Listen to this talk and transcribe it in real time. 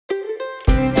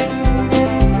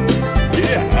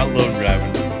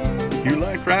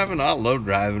driving? I love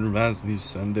driving. Reminds me of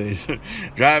Sundays.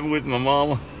 Driving with my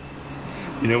mama.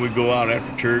 You know, we go out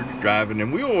after church driving,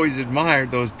 and we always admired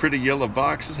those pretty yellow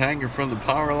boxes hanging from the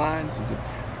power lines with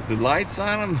the lights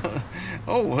on them.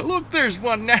 Oh, look, there's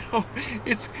one now.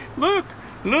 Look,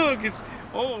 it's,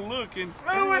 oh, look, and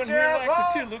everyone here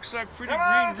likes it too. Looks like pretty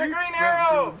green roots sprouting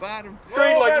from the bottom.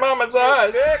 Green like Mama's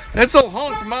eyes. That's old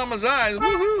honk Mama's eyes.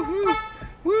 Woo-hoo-hoo.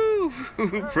 Woo,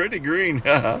 pretty green.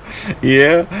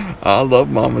 Yeah, I love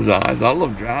Mama's eyes. I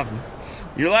love driving.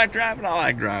 You like driving? I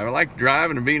like driving. I like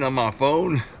driving and being on my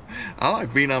phone. I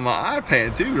like being on my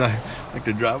iPad too. I like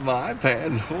to drive my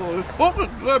iPad.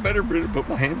 Oh, I better put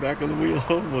my hand back on the wheel.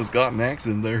 Almost got an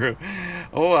accident there.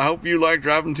 Oh, I hope you like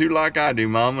driving too like I do,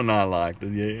 Mom, and I like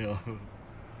it. Yeah.